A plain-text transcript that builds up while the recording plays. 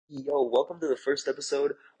Yo, welcome to the first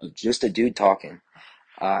episode of Just a Dude Talking.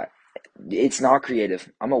 Uh, it's not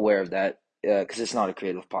creative. I'm aware of that because it's not a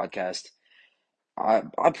creative podcast. I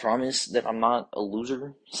promise that I'm not a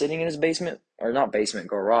loser sitting in his basement or not basement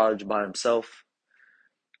garage by himself.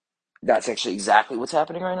 That's actually exactly what's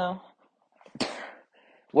happening right now.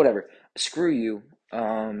 Whatever. Screw you.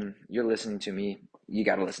 You're listening to me. You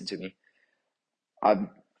gotta listen to me. I,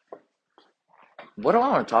 what do I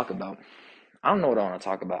want to talk about? I don't know what I want to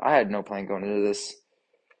talk about. I had no plan going into this.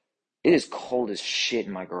 It is cold as shit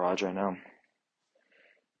in my garage right now.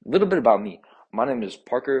 A little bit about me. My name is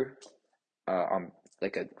Parker. I'm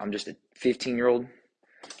just a 15-year-old.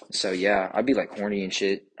 So yeah, I'd be like horny and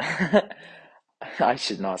shit. I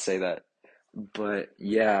should not say that. But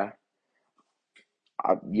yeah,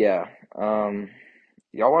 yeah. Um,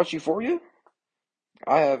 y'all watch Euphoria?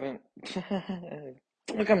 I haven't.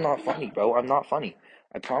 Look, I'm not funny, bro. I'm not funny.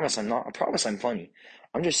 I promise I'm not. I promise I'm funny.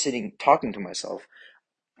 I'm just sitting talking to myself.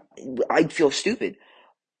 I'd feel stupid.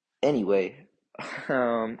 Anyway,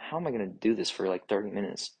 how am I gonna do this for like 30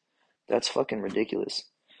 minutes? That's fucking ridiculous.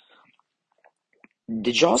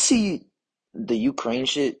 Did y'all see the Ukraine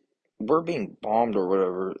shit? We're being bombed or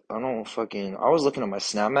whatever. I don't fucking. I was looking at my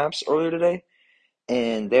Snap Maps earlier today,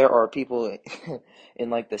 and there are people in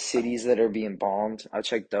like the cities that are being bombed. I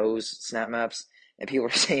checked those Snap Maps, and people are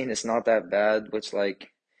saying it's not that bad. Which like,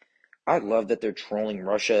 I love that they're trolling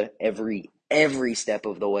Russia every step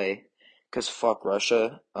of the way, cause fuck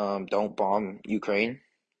Russia. Don't bomb Ukraine.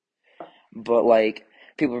 But like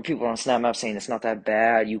people on SnapMap saying it's not that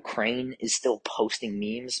bad. Ukraine is still posting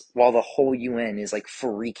memes while the whole UN is like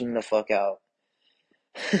freaking the fuck out.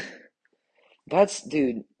 That's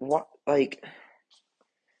dude, what like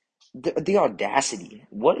the audacity.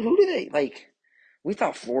 What who do they like we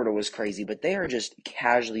thought Florida was crazy, but they are just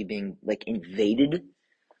casually being like invaded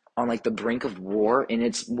on like the brink of war and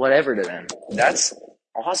it's whatever to them. That's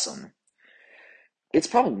awesome. It's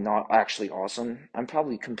probably not actually awesome. I'm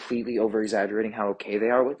probably completely over exaggerating how okay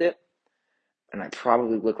they are with it. And I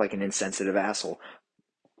probably look like an insensitive asshole.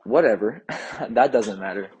 Whatever. That doesn't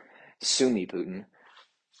matter. Sue me, Putin.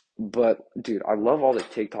 But dude, I love all the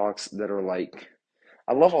TikToks that are like,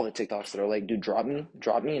 dude, drop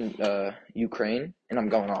me in Ukraine, and I'm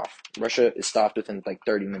going off. Russia is stopped within like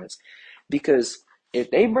 30 minutes, because if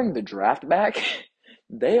they bring the draft back,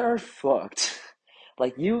 they are fucked.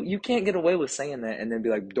 Like you can't get away with saying that and then be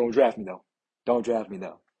like, don't draft me though, don't draft me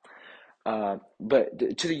though.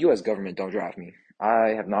 But to the U.S. government, don't draft me.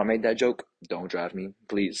 I have not made that joke. Don't draft me,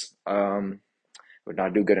 please. Would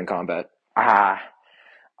not do good in combat. Ah,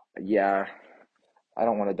 yeah. I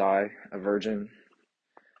don't want to die a virgin.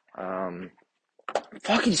 Um,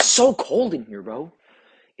 fucking so cold in here, bro.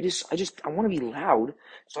 It is. I want to be loud,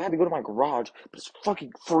 so I had to go to my garage. But it's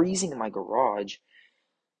fucking freezing in my garage.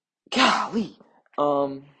 Golly.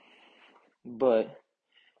 Um, but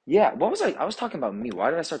yeah. What was I? I was talking about me. Why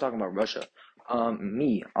did I start talking about Russia?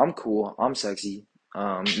 Me. I'm cool. I'm sexy.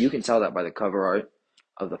 You can tell that by the cover art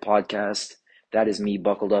of the podcast. That is me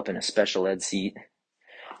buckled up in a special ed seat,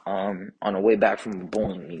 on a way back from a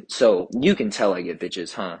bowling meet. So you can tell I get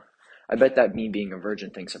bitches, huh? I bet that me being a virgin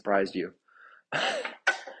thing surprised you.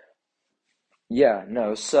 Yeah,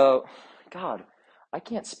 no, so, God, I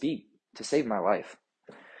can't speak to save my life.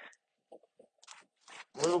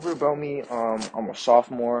 A little bit about me, I'm a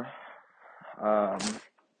sophomore. Um,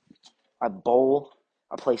 I bowl,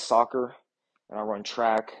 I play soccer, and I run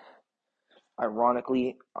track.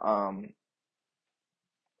 Ironically, I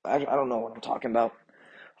don't know what I'm talking about.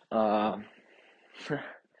 Um,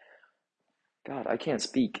 God, I can't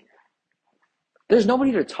speak. There's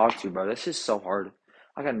nobody to talk to, bro. This is so hard.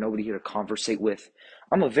 I got nobody here to conversate with.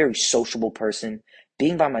 I'm a very sociable person.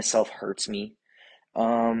 Being by myself hurts me.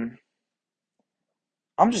 Um,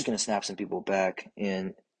 I'm just gonna snap some people back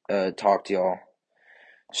and talk to y'all.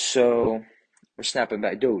 So we're snapping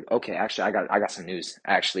back, dude. Okay, actually, I got some news.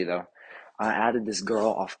 Actually, though, I added this girl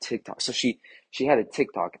off TikTok. So she had a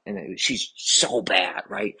TikTok and she's so bad,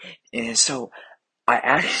 right? And so I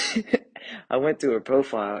added, I went to her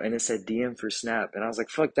profile and it said DM for Snap, and I was like,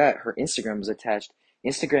 fuck that. Her Instagram was attached.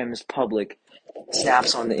 Instagram is public.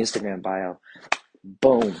 Snaps on the Instagram bio.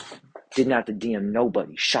 Boom. Didn't have to DM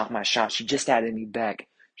nobody. Shot my shot. She just added me back.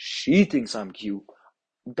 She thinks I'm cute.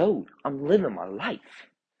 Dude, I'm living my life.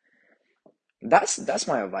 That's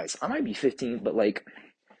my advice. I might be 15, but like,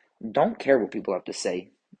 don't care what people have to say.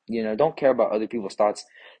 Don't care about other people's thoughts.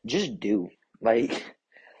 Just do. Like,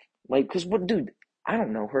 cause what, dude? I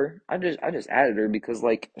don't know her. I just added her because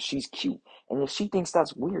like she's cute, and if she thinks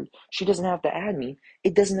that's weird, she doesn't have to add me.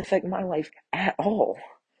 It doesn't affect my life at all.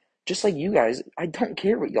 Just like you guys, I don't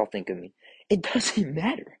care what y'all think of me. It doesn't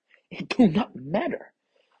matter. It do not matter.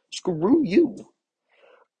 Screw you.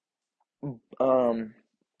 Um,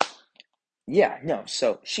 yeah, no.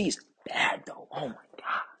 So she's bad though. Oh my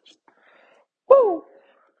god. Woo.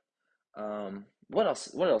 What else?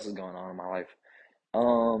 What else is going on in my life?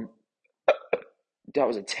 Um, that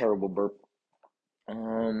was a terrible burp.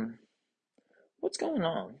 Um, what's going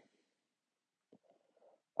on?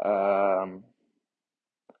 Um,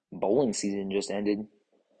 bowling season just ended.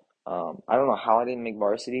 I don't know how I didn't make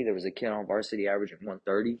varsity. There was a kid on varsity averaging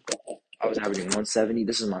 130. I was averaging 170.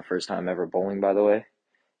 This is my first time ever bowling, by the way.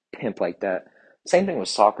 Pimp like that. Same thing with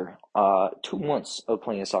soccer. 2 months of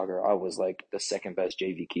playing soccer, I was like the second best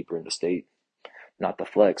JV keeper in the state, not the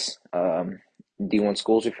flex. D1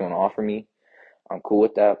 schools, if you want to offer me, I'm cool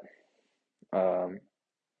with that. Um,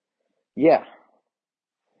 yeah,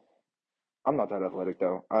 I'm not that athletic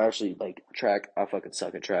though. I actually like track. I fucking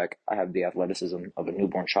suck at track. I have the athleticism of a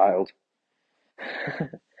newborn child.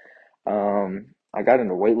 I got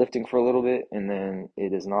into weightlifting for a little bit, and then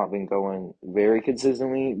it has not been going very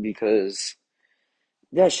consistently because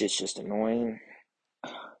that shit's just annoying.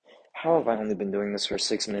 How have I only been doing this for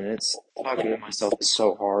 6 minutes? Talking to myself is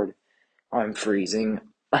so hard. I'm freezing.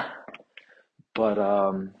 But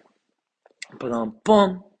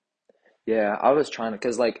boom. Yeah, I was trying to,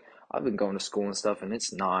 cause like I've been going to school and stuff, and it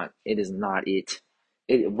is not it.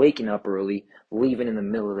 Waking up early, leaving in the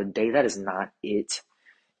middle of the day, that is not it.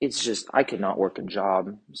 It's just I could not work a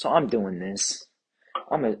job, so I'm doing this.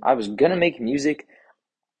 I was gonna make music.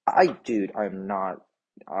 I'm not.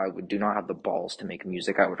 I would do not have the balls to make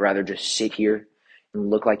music. I would rather just sit here and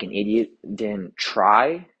look like an idiot than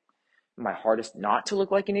try my hardest not to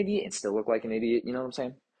look like an idiot and still look like an idiot. You know what I'm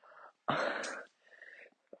saying?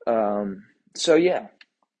 So yeah,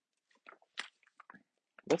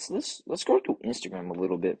 let's go to Instagram a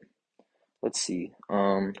little bit. Let's see.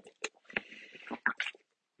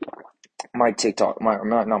 My TikTok, my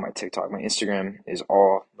not my TikTok, my Instagram is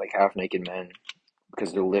all like half naked men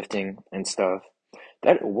because they're lifting and stuff.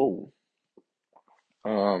 That whoa.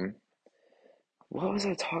 Um, what was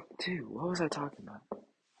I talking to? What was I talking about?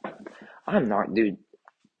 I'm not, dude.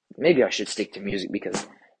 Maybe I should stick to music because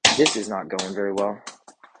this is not going very well.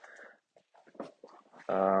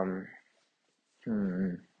 Um,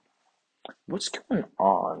 hmm. What's going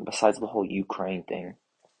on besides the whole Ukraine thing?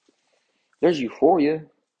 There's Euphoria.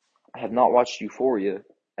 I have not watched Euphoria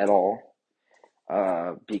at all.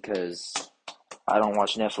 Because I don't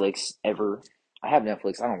watch Netflix ever. I have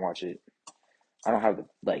Netflix. I don't watch it. I don't have the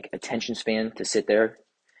like attention span to sit there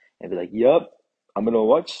and be like, "Yup, I'm gonna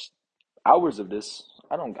watch hours of this."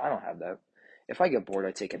 I don't have that. If I get bored,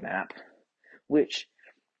 I take a nap, which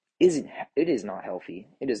isn't. It is not healthy.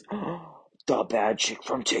 It is. The bad chick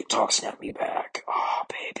from TikTok snapped me back. Oh,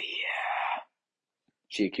 baby, yeah.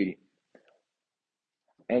 She a cutie.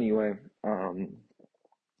 Anyway, what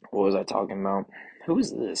was I talking about? Who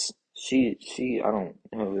is this? I don't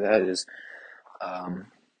know who that is. Um,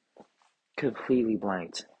 completely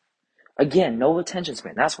blanked. Again, no attention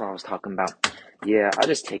span. That's what I was talking about. Yeah, I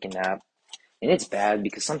just take a nap. And it's bad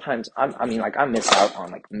because sometimes I miss out on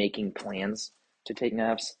like making plans to take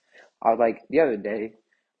naps. I was like the other day,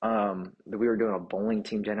 we were doing a bowling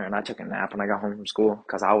team dinner and I took a nap when I got home from school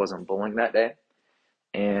because I wasn't bowling that day.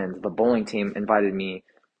 And the bowling team invited me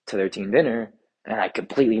to their team dinner and I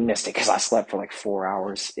completely missed it because I slept for like 4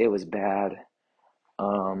 hours. It was bad.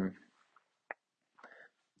 Um,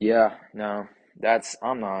 yeah, no, that's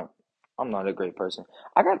I'm not a great person.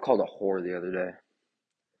 I got called a whore the other day,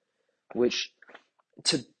 which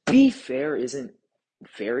to be fair isn't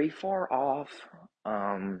very far off.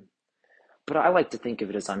 Um, but I like to think of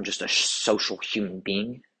it as I'm just a social human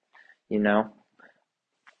being, you know?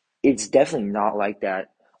 It's definitely not like that.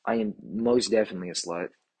 I am most definitely a slut.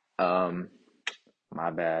 Um, my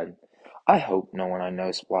bad. I hope no one I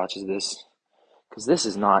know watches this because this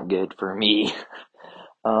is not good for me.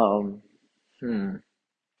 Um, hmm.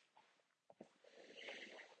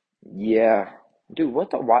 Yeah. Dude,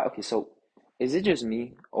 what the why? Okay, so is it just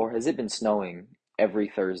me or has it been snowing every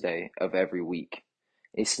Thursday of every week?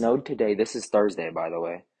 It snowed today. This is Thursday, by the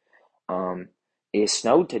way. Um, it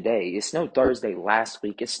snowed today. It snowed Thursday last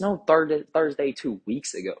week. It snowed Thursday 2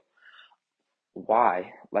 weeks ago.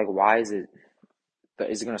 Why? Like, why is it?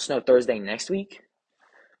 Is it gonna snow Thursday next week?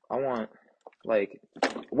 I want like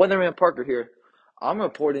Weatherman Parker here. I'm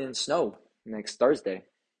reporting snow next Thursday.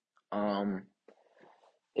 Um,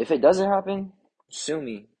 if it doesn't happen, sue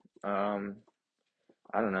me. Um,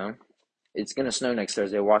 I don't know. It's gonna snow next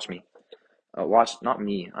Thursday. Watch me. Watch, not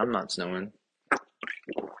me. I'm not snowing.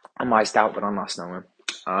 I'm iced out, but I'm not snowing.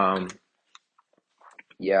 Um,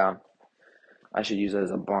 yeah, I should use that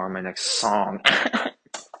as a bar in my next song.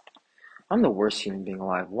 I'm the worst human being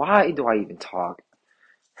alive. Why do I even talk?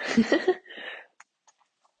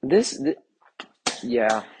 This, th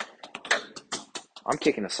yeah, I'm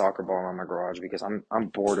kicking a soccer ball around my garage because I'm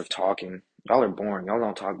bored of talking. Y'all are boring. Y'all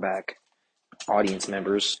don't talk back. Audience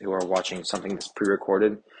members who are watching something that's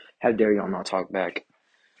pre-recorded, how dare y'all not talk back?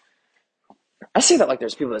 I say that like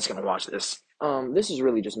there's people that's gonna watch this. This is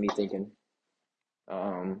really just me thinking.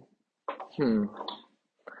 Um, hmm,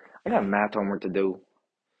 I got math homework to do.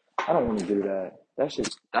 I don't want to do that. That's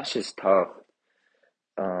just tough.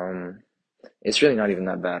 Um, it's really not even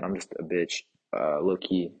that bad. I'm just a bitch. Low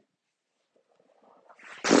key.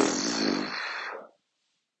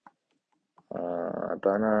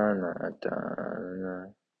 Banana.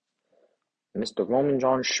 Mr. Roman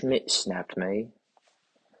John Schmidt snapped me.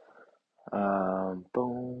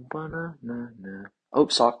 Boom, banana. Oh,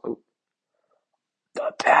 sock. Oh,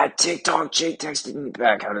 the bad TikTok chick texted me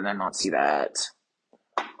back. How did I not see that?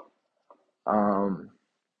 Um,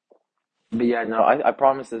 but yeah, no, I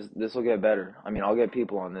promise this will get better. I mean, I'll get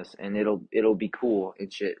people on this, and it'll be cool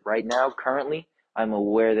and shit. Right now, currently, I'm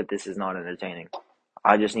aware that this is not entertaining.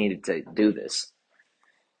 I just needed to do this.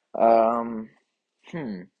 Um,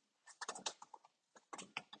 hmm.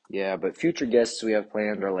 Yeah, but future guests we have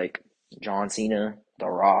planned are like John Cena, The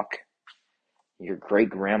Rock, your great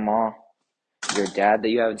grandma, your dad that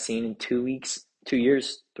you haven't seen in 2 weeks, 2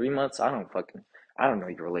 years, 3 months. I don't know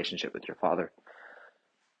your relationship with your father.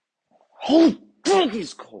 Holy fuck,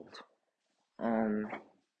 he's cold. Um,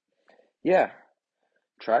 yeah,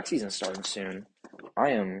 track season starting soon. I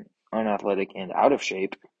am unathletic and out of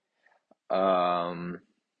shape. Um,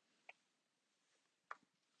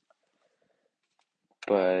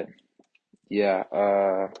 but yeah,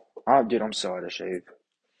 dude, I'm so out of shape.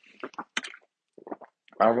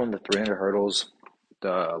 I run the 300 hurdles,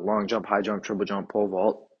 the long jump, high jump, triple jump, pole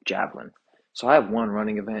vault, javelin. So I have one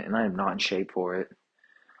running event, and I am not in shape for it.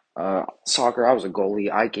 Soccer, I was a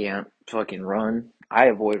goalie. I can't fucking run. I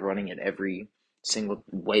avoid running in every single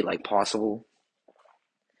way like possible.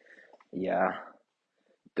 Yeah.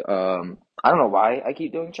 I don't know why I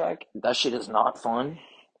keep doing track. That shit is not fun.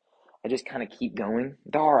 I just kind of keep going.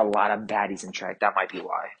 There are a lot of baddies in track. That might be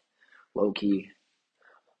why. Low key.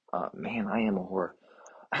 Man, I am a whore.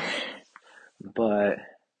 But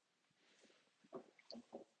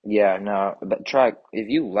yeah, no, but track. If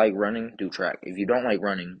you like running, do track. If you don't like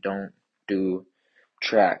running, don't do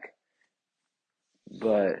track.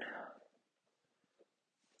 But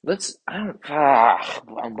let's. I don't.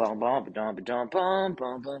 Bum, bum, bum, ba-dum, ba-dum, bum,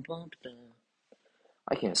 bum, bum, bum, ba-dum.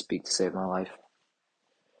 I can't speak to save my life.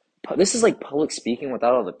 This is like public speaking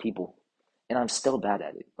without all the people, and I'm still bad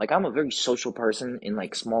at it. Like I'm a very social person in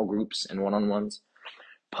like small groups and one-on-ones.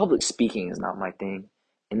 Public speaking is not my thing.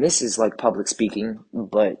 And this is like public speaking,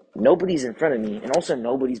 but nobody's in front of me, and also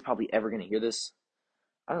nobody's probably ever gonna hear this.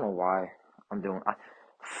 I don't know why I'm doing.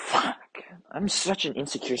 Fuck. I'm such an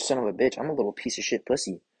insecure son of a bitch. I'm a little piece of shit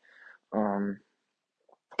pussy. Um.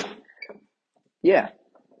 Yeah.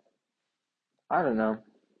 I don't know.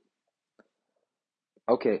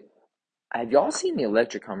 Okay. Have y'all seen the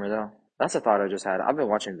electric Hummer though? That's a thought I just had. I've been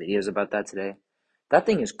watching videos about that today. That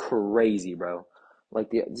thing is crazy, bro.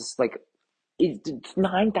 Like the just like it's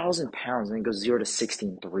 9,000 pounds and it goes 0 to 60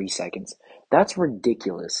 in 3 seconds. That's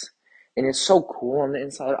ridiculous. And it's so cool on the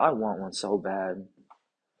inside. I want one so bad.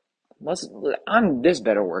 Let's, this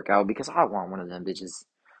better work out because I want one of them bitches.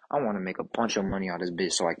 I want to make a bunch of money out of this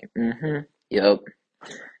bitch so I can, yep.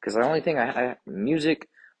 Because the only thing music,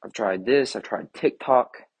 I've tried this, I've tried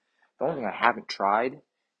TikTok. The only thing I haven't tried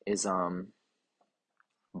is,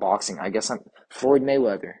 boxing. I guess Floyd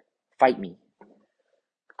Mayweather. Fight me.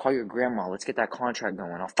 Call your grandma. Let's get that contract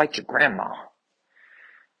going. I'll fight your grandma.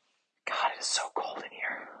 God, it is so cold in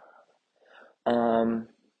here.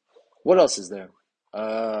 What else is there?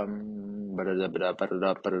 Um,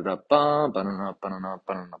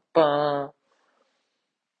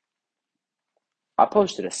 I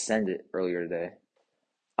posted a send it earlier today.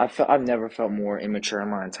 I've never felt more immature in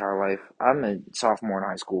my entire life. I'm a sophomore in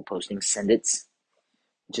high school posting send its,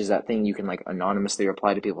 which is that thing you can like anonymously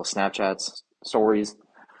reply to people's Snapchats stories.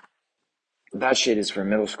 That shit is for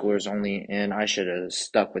middle schoolers only, and I should have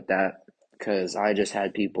stuck with that because I just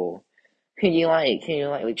had people.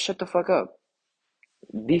 Like, shut the fuck up.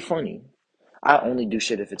 Be funny. I only do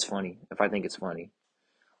shit if it's funny, if I think it's funny.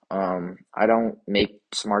 I don't make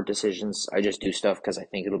smart decisions. I just do stuff because I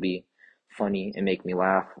think it'll be funny and make me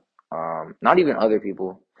laugh. Not even other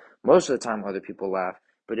people. Most of the time, other people laugh,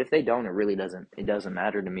 but if they don't, it really doesn't. It doesn't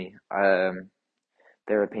matter to me.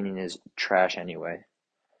 Their opinion is trash anyway.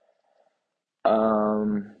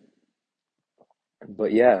 Um,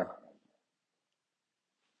 but yeah,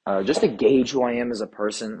 Just to gauge who I am as a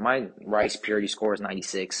person, my rice purity score is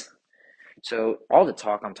 96. So all the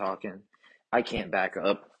talk I'm talking, I can't back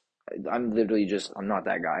up. I'm literally just, I'm not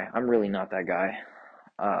that guy. I'm really not that guy.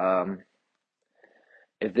 Um,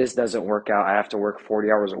 if this doesn't work out, I have to work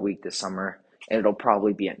 40 hours a week this summer, and it'll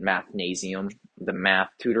probably be at Mathnasium, the math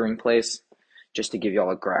tutoring place, just to give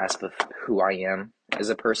y'all a grasp of who I am as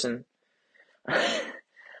a person.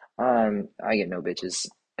 I get no bitches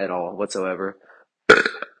at all whatsoever.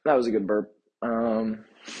 That was a good burp. Um,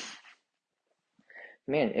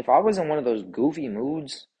 Man, if I was in one of those goofy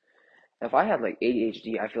moods, if I had like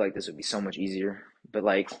ADHD, I feel like this would be so much easier. But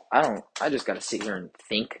like, I don't, I just gotta sit here and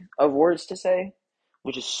think of words to say,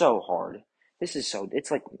 which is so hard. This is so,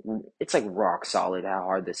 it's like rock solid how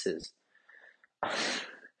hard this is.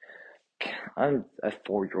 I'm a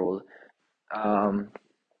 4 year old. Um,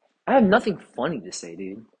 I have nothing funny to say,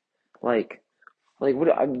 dude. Like, what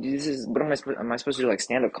am I supposed to do? Like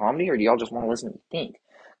stand up comedy, or do y'all just want to listen to me think?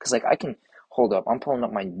 Because like I can hold up. I'm pulling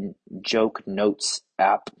up my joke notes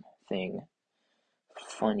app thing.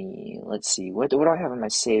 Funny. Let's see. What do I have in my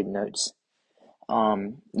saved notes?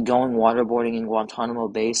 Going waterboarding in Guantanamo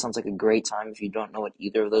Bay sounds like a great time if you don't know what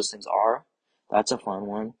either of those things are. That's a fun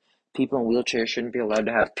one. People in wheelchairs shouldn't be allowed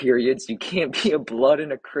to have periods. You can't be a blood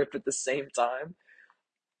and a crip at the same time.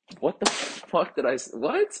 What the fuck did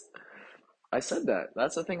what? I said that.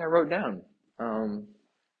 That's the thing I wrote down. Um,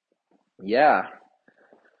 yeah.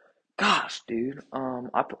 Gosh, dude.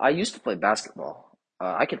 I used to play basketball.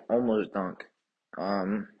 I can almost dunk.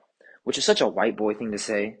 Um, which is such a white boy thing to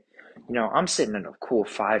say. You know, I'm sitting at a cool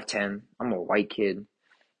 5'10". I'm a white kid.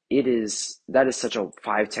 That is such a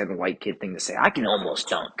 5'10" white kid thing to say. I can almost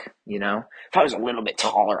dunk, you know? If I was a little bit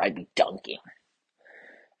taller, I'd be dunking.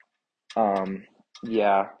 Um,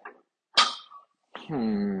 yeah.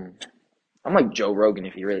 Hmm. I'm like Joe Rogan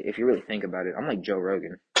if you really think about it. I'm like Joe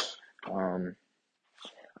Rogan. Um,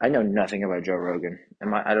 I know nothing about Joe Rogan.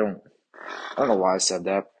 I don't know why I said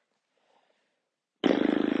that.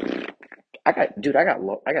 I got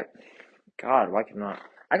God, why can I not?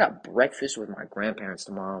 I got breakfast with my grandparents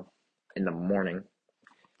tomorrow in the morning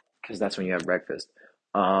because that's when you have breakfast.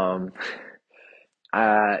 Um,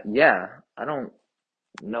 yeah, I don't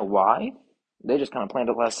know why. They just kind of planned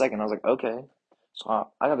it last second. I was like, okay. So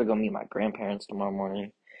I gotta go meet my grandparents tomorrow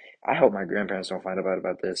morning. I hope my grandparents don't find out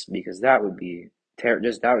about this because that would be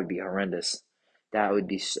that would be horrendous. That would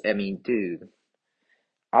be, I mean, dude,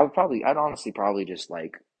 I'd honestly probably just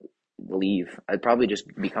like leave. I'd probably just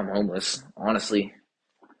become homeless, honestly.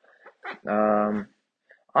 Um,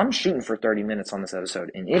 I'm shooting for 30 minutes on this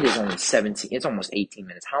episode, and it is only 17, it's almost 18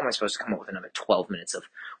 minutes. How am I supposed to come up with another 12 minutes of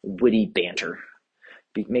witty banter,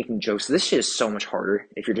 making jokes? This shit is so much harder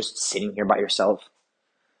if you're just sitting here by yourself.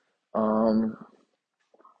 Um,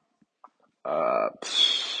 uh,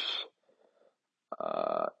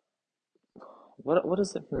 uh, what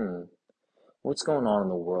is it? What's going on in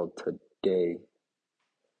the world today?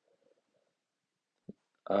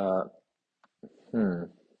 Uh, hmm,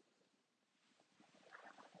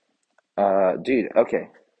 Dude, okay.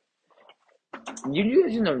 You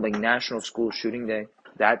guys know like National School Shooting Day?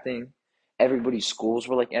 That thing? Everybody's schools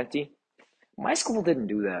were like empty. My school didn't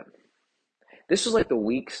do that. This was like the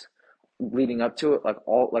weeks leading up to it. Like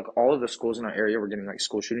all of the schools in our area were getting like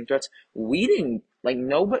school shooting threats. We didn't like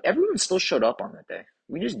nobody. Everyone still showed up on that day.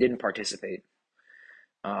 We just didn't participate.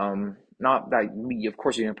 Not that we, of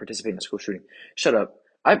course, we didn't participate in the school shooting. Shut up.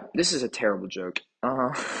 This is a terrible joke.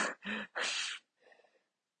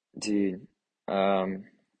 Dude. Um,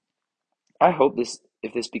 I hope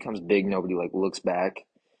if this becomes big, nobody like looks back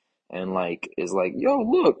and like is like, "Yo,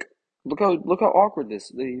 look how awkward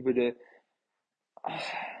this." What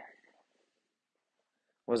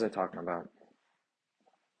was I talking about?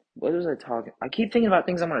 What was I talking? I keep thinking about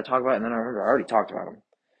things I'm going to talk about, and then I remember I already talked about them,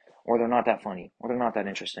 or they're not that funny, or they're not that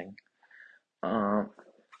interesting. Um,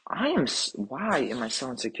 Why am I so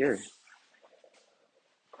insecure?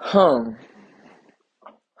 Hum,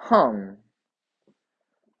 hum.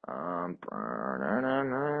 Did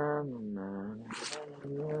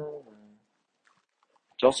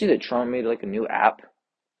y'all see that Trump made like a new app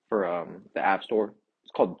for the App Store?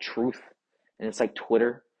 It's called Truth, and it's like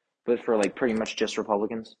Twitter, but for like pretty much just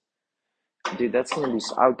Republicans. Dude, that's gonna be.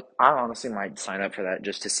 I honestly might sign up for that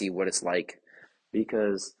just to see what it's like,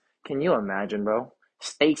 because can you imagine, bro?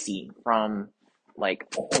 Stacy from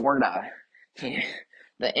like Florida.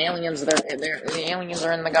 The aliens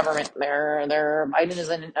are in the government. They're Biden is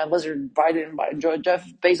in a lizard. Jeff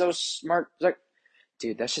Bezos smart.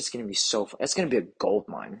 Dude, that's just gonna be so. It's gonna be a gold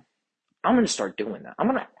mine. I'm gonna start doing that. I'm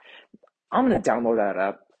gonna download that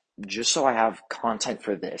app just so I have content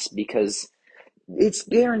for this because it's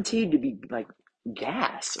guaranteed to be like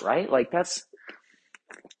gas, right? Like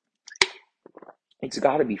it's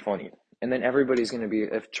got to be funny. And then everybody's gonna be,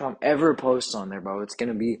 if Trump ever posts on there, bro, it's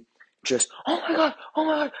gonna be just, oh my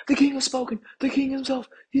god, the king has spoken, the king himself,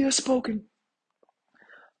 he has spoken.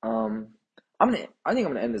 Um, I think I'm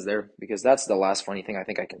gonna end this there because that's the last funny thing I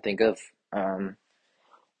think I can think of. Um,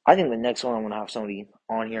 I think the next one I'm gonna have somebody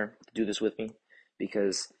on here to do this with me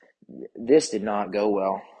because this did not go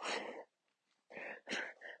well.